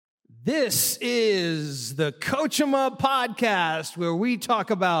This is the Coach 'em Up podcast, where we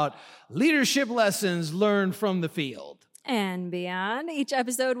talk about leadership lessons learned from the field and beyond. Each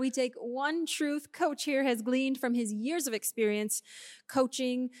episode, we take one truth Coach here has gleaned from his years of experience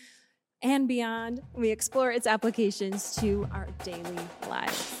coaching and beyond. We explore its applications to our daily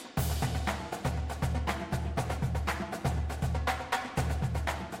lives.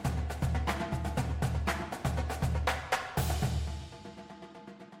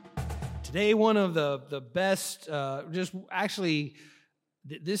 Today, one of the best, this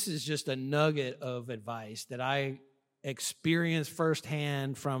is just a nugget of advice that I experienced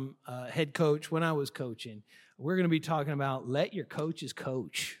firsthand from a head coach when I was coaching. We're going to be talking about let your coaches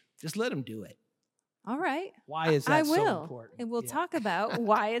coach. Just let them do it. All right. Why is that so important? And we'll talk about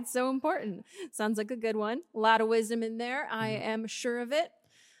why it's so important. Sounds like a good one. A lot of wisdom in there. I am sure of it.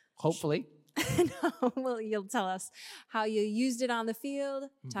 Hopefully. No, well, you'll tell us how you used it on the field,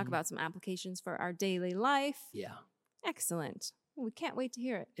 talk about some applications for our daily life. Yeah. Excellent. We can't wait to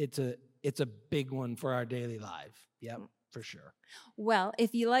hear it. It's a big one for our daily life. Yep, for sure. Well,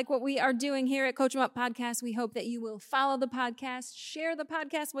 if you like what we are doing here at Coach 'em Up Podcast, we hope that you will follow the podcast, share the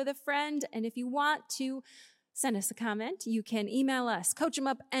podcast with a friend, and if you want to send us a comment, you can email us,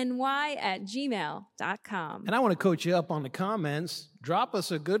 coachamupny@gmail.com. And I want to coach you up on the comments. Drop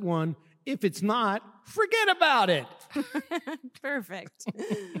us a good one. If it's not, forget about it. Perfect.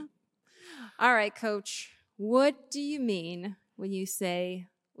 All right, Coach. What do you mean when you say,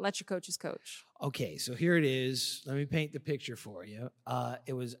 let your coaches coach? Okay, so here it is. Let me paint the picture for you.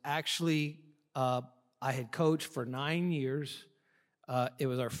 It was actually, I had coached for 9 years. It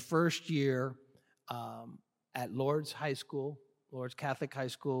was our first year at Lourdes High School, Lourdes Catholic High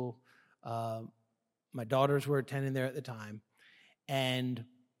School. My daughters were attending there at the time. And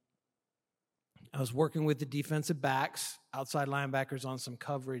I was working with the defensive backs, outside linebackers on some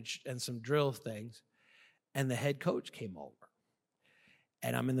coverage and some drill things, and the head coach came over.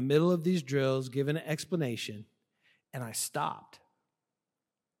 And I'm in the middle of these drills, giving an explanation, and I stopped.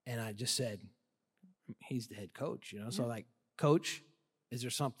 And I just said, he's the head coach, Yeah. So like, Coach, is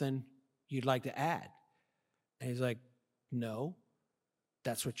there something you'd like to add? And he's like, no,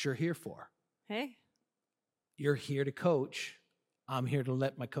 that's what you're here for. Hey. You're here to coach. I'm here to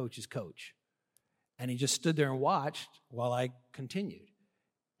let my coaches coach. And he just stood there and watched while I continued.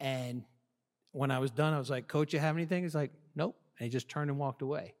 And when I was done, I was like, Coach, you have anything? He's like, nope. And he just turned and walked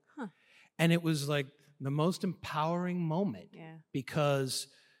away. Huh. And it was like the most empowering moment because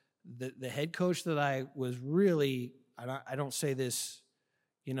the head coach that I was really, I don't say this,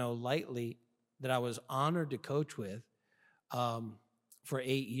 lightly, that I was honored to coach with for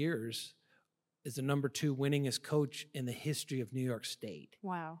 8 years is the number 2 winningest coach in the history of New York State.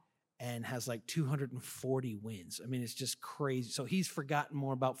 Wow. And has like 240 wins. I mean, it's just crazy. So he's forgotten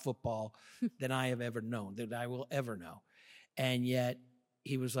more about football than I have ever known, that I will ever know. And yet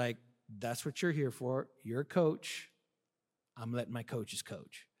he was like, that's what you're here for. You're a coach. I'm letting my coaches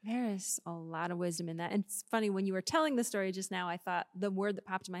coach. There is a lot of wisdom in that. And it's funny, when you were telling the story just now, I thought the word that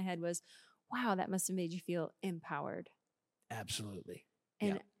popped in my head was, wow, that must have made you feel empowered. Absolutely.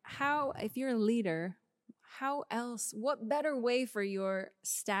 And how, if you're a leader, how else, what better way for your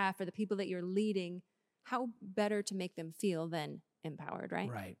staff or the people that you're leading, how better to make them feel than empowered,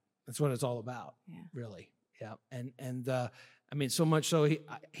 right? Right. That's what it's all about, really. Yeah. And I mean, so much so he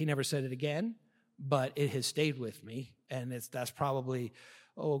never said it again, but it has stayed with me. And that's probably,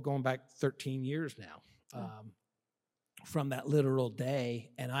 going back 13 years now from that literal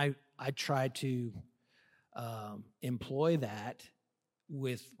day. And I tried to employ that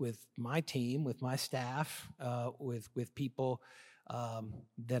with my team, with my staff, with people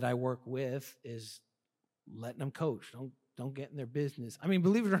that I work with, is letting them coach. Don't get in their business. I mean,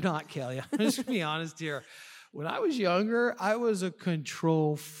 believe it or not, Kelly, I'm just going to be honest here. When I was younger, I was a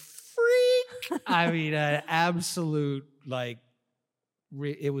control freak. I mean, an absolute,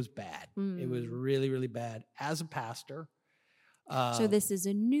 it was bad. It was really, really bad. As a pastor. So this is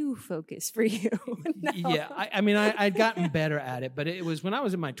a new focus for you. No. Yeah, I'd gotten better at it, but it was when I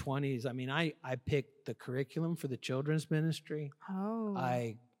was in my 20s. I mean, I picked the curriculum for the children's ministry.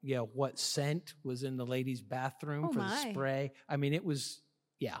 Oh. What scent was in the ladies' bathroom for the spray. I mean, it was,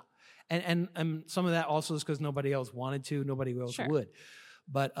 And some of that also is because nobody else wanted to, nobody else would.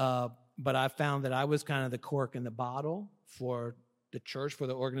 But I found that I was kind of the cork in the bottle for the church, for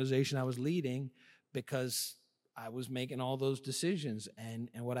the organization I was leading, because I was making all those decisions, and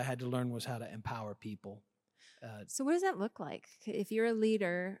what I had to learn was how to empower people. So what does that look like? If you're a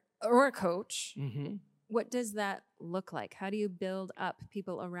leader or a coach, what does that look like? How do you build up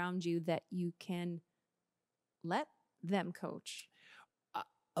people around you that you can let them coach?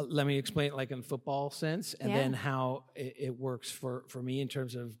 Let me explain it like in football sense, and then how it works for me in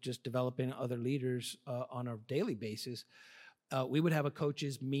terms of just developing other leaders on a daily basis. We would have a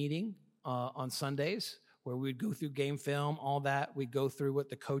coaches meeting on Sundays where we'd go through game film, all that. We'd go through what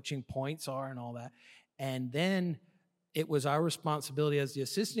the coaching points are and all that. And then it was our responsibility as the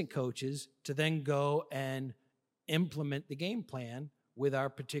assistant coaches to then go and implement the game plan with our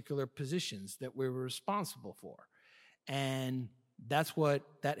particular positions that we were responsible for. And that's what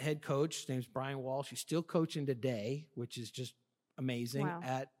that head coach, his name's Brian Walsh, he's still coaching today, which is just amazing. Wow.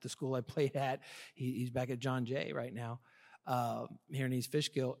 At the school I played at. He's back at John Jay right now, here in East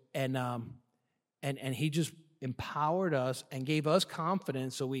Fishkill. And he just empowered us and gave us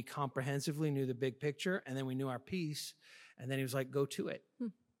confidence so we comprehensively knew the big picture, and then we knew our piece, and then he was like, go to it.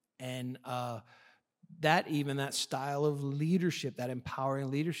 And that style of leadership, that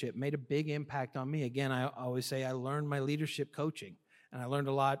empowering leadership, made a big impact on me. Again, I always say I learned my leadership coaching, and I learned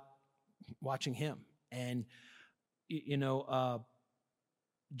a lot watching him. And,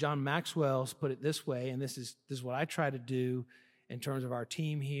 John Maxwell's put it this way, and this is what I try to do in terms of our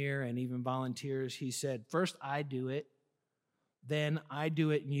team here and even volunteers. He said, first I do it, then I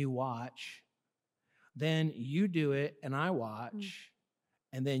do it and you watch, then you do it and I watch,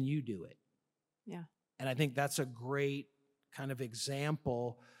 and then you do it. Yeah. And I think that's a great kind of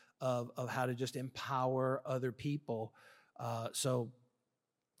example of how to just empower other people. So,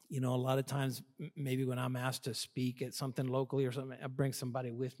 a lot of times, maybe when I'm asked to speak at something locally or something, I bring somebody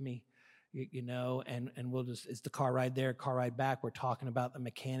with me, and we'll just, it's the car ride there, car ride back. We're talking about the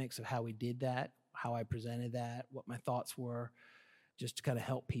mechanics of how we did that, how I presented that, what my thoughts were, just to kind of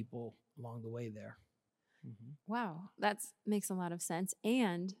help people along the way there. Mm-hmm. Wow. That makes a lot of sense.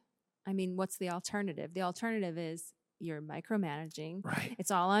 And I mean, what's the alternative? The alternative is you're micromanaging. Right.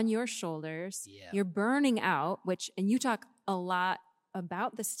 It's all on your shoulders. Yeah. You're burning out, and you talk a lot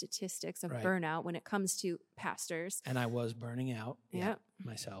about the statistics of Right. burnout when it comes to pastors. And I was burning out Yep.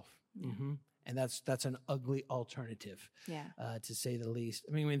 myself. Yeah. Mm-hmm. And that's an ugly alternative, Yeah. to say the least.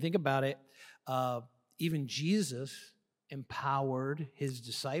 I mean, when you think about it, even Jesus empowered his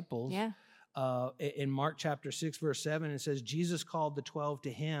disciples. Yeah. In Mark chapter 6, verse 7, it says, Jesus called the 12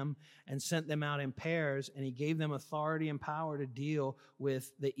 to him and sent them out in pairs, and he gave them authority and power to deal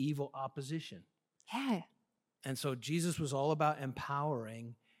with the evil opposition. Yeah. And so Jesus was all about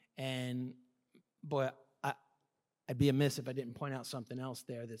empowering. And boy, I'd be amiss if I didn't point out something else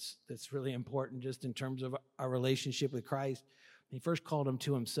there that's really important just in terms of our relationship with Christ. He first called him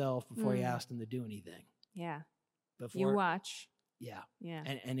to himself before he asked him to do anything. Yeah. Before, You watch. Yeah. Yeah.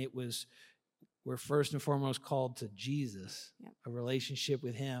 And it was, we're first and foremost called to Jesus, Yep. a relationship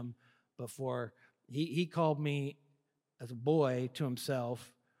with him before he called me as a boy to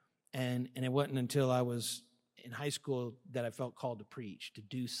himself. And it wasn't until I was in high school that I felt called to preach, to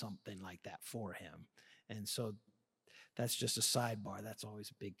do something like that for him. And so that's just a sidebar. That's always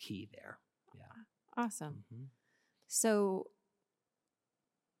a big key there. Yeah. Awesome. Mm-hmm. So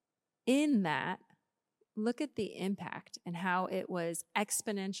in that, look at the impact and how it was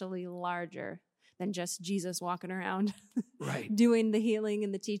exponentially larger than just Jesus walking around Right. doing the healing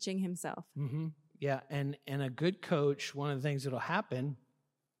and the teaching himself. Mm-hmm. Yeah. And a good coach, one of the things that'll happen,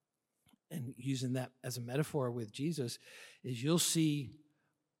 and using that as a metaphor with Jesus, is you'll see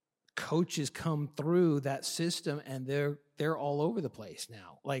coaches come through that system, and they're all over the place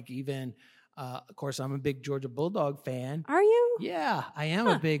now. Like even, of course, I'm a big Georgia Bulldog fan. Are you? Yeah, I am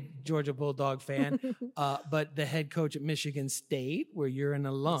a big Georgia Bulldog fan. But the head coach at Michigan State, where you're an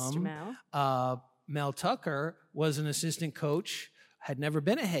alum, Mr. Mel Tucker, was an assistant coach, had never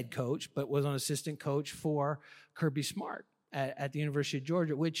been a head coach, but was an assistant coach for Kirby Smart at the University of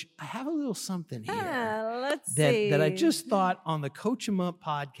Georgia, which I have a little something here Let's see. that I just thought on the Coach 'em Up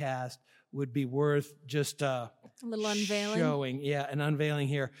podcast would be worth just a little unveiling. showing. Yeah, an unveiling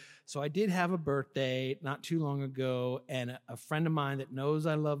here. So I did have a birthday not too long ago, and a friend of mine that knows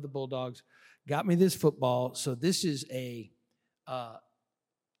I love the Bulldogs got me this football. So this is a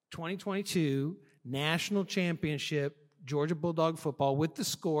 2022 National Championship Georgia Bulldog football with the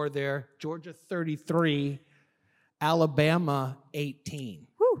score there, Georgia 33, Alabama 18.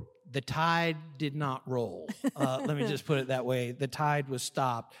 Whew. The tide did not roll. Let me just put it that way. The tide was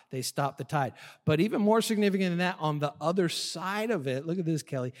stopped. They stopped the tide. But even more significant than that, on the other side of it, look at this,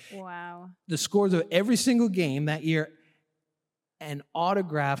 Kelly. Wow. The scores of every single game that year, and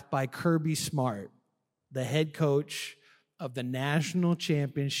autographed by Kirby Smart, the head coach of the national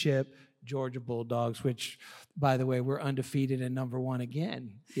championship Georgia Bulldogs, which, by the way, we're undefeated and number one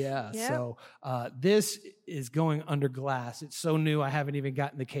again. Yeah. Yep. So this is going under glass. It's so new, I haven't even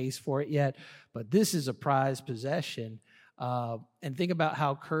gotten the case for it yet. But this is a prized possession. And think about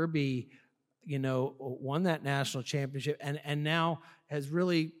how Kirby, won that national championship, and now has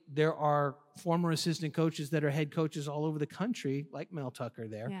really, there are former assistant coaches that are head coaches all over the country, like Mel Tucker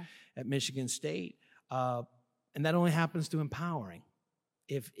there at Michigan State. And that only happens through empowering.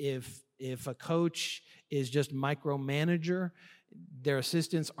 If a coach is just micromanager, their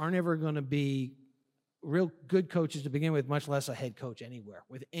assistants aren't ever going to be real good coaches to begin with, much less a head coach anywhere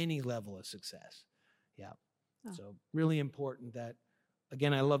with any level of success. Yeah. Oh. So really important that,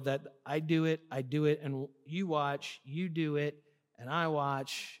 again, I love that I do it, and you watch, you do it, and I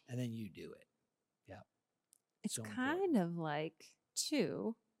watch, and then you do it. Yeah. It's so kind of like,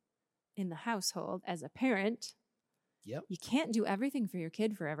 too, in the household as a parent, you can't do everything for your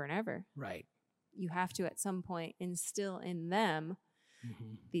kid forever and ever. Right. You have to, at some point, instill in them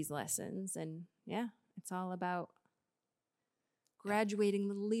these lessons. And, it's all about graduating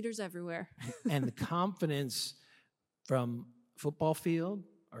little leaders everywhere. And the confidence from football field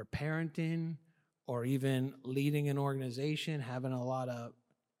or parenting or even leading an organization, having a lot of,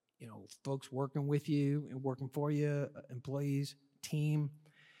 folks working with you and working for you, employees, team.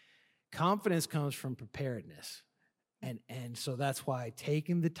 Confidence comes from preparedness. And so that's why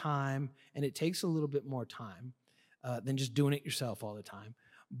taking the time, and it takes a little bit more time than just doing it yourself all the time.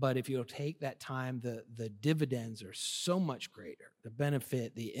 But if you'll take that time, the dividends are so much greater. The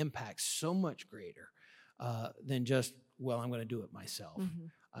benefit, the impact, so much greater than just, I'm going to do it myself.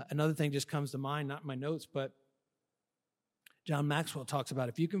 Another thing just comes to mind, not in my notes, but John Maxwell talks about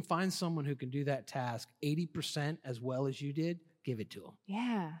if you can find someone who can do that task 80% as well as you did, give it to them.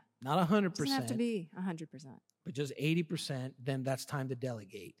 Yeah. Not 100%. It doesn't have to be 100%. But just 80%, then that's time to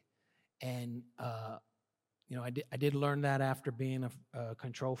delegate. And, I did learn that after being a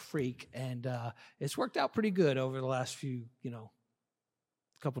control freak, and it's worked out pretty good over the last few,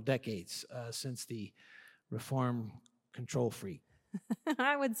 couple decades since the reform control freak.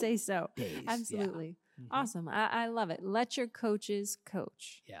 I would say so. Days. Absolutely. Yeah. Awesome. I love it. Let your coaches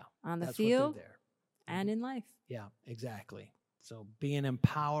coach. Yeah. On the field and in life. Yeah, exactly. So be an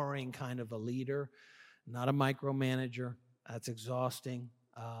empowering kind of a leader, not a micromanager. That's exhausting.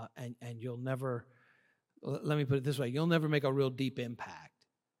 And you'll never, let me put it this way, you'll never make a real deep impact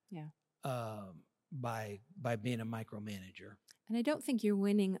by being a micromanager. And I don't think you're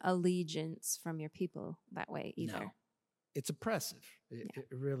winning allegiance from your people that way either. No. It's oppressive. It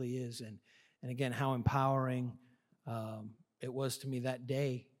really is. And again, how empowering it was to me that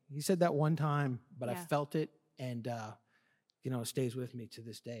day. He said that one time, but I felt it, and it stays with me to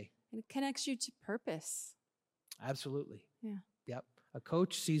this day. And it connects you to purpose. Absolutely. Yeah. Yep. A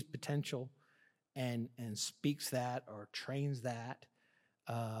coach sees potential and speaks that or trains that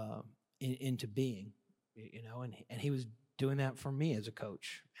into being, and he was doing that for me as a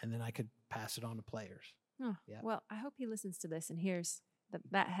coach, and then I could pass it on to players. Oh, well, I hope he listens to this and hears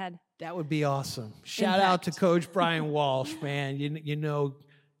that head. That would be awesome. Shout out to Coach Brian Walsh, man.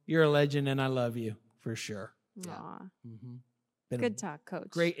 You're a legend, and I love you for sure. Aw. Yeah. Good talk,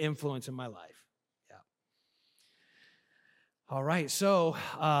 Coach. Great influence in my life. Yeah. All right, so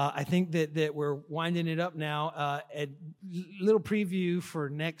I think that we're winding it up now. A little preview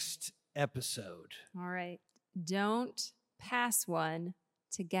for next episode. All right. Don't pass one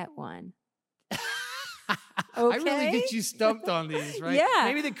to get one. Okay. I really get you stumped on these, right? Yeah.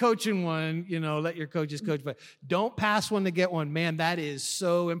 Maybe the coaching one, let your coaches coach, but don't pass one to get one. Man, that is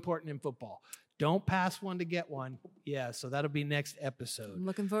so important in football. Don't pass one to get one. Yeah, so that'll be next episode. I'm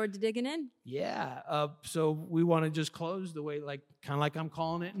looking forward to digging in. Yeah, so we want to just close the way, kind of like I'm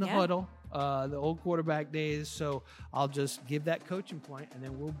calling it in the huddle, the old quarterback days. So I'll just give that coaching point, and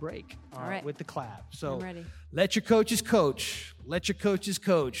then we'll break with the clap. So I'm ready. Let your coaches coach. Let your coaches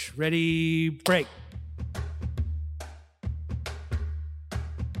coach. Ready, break.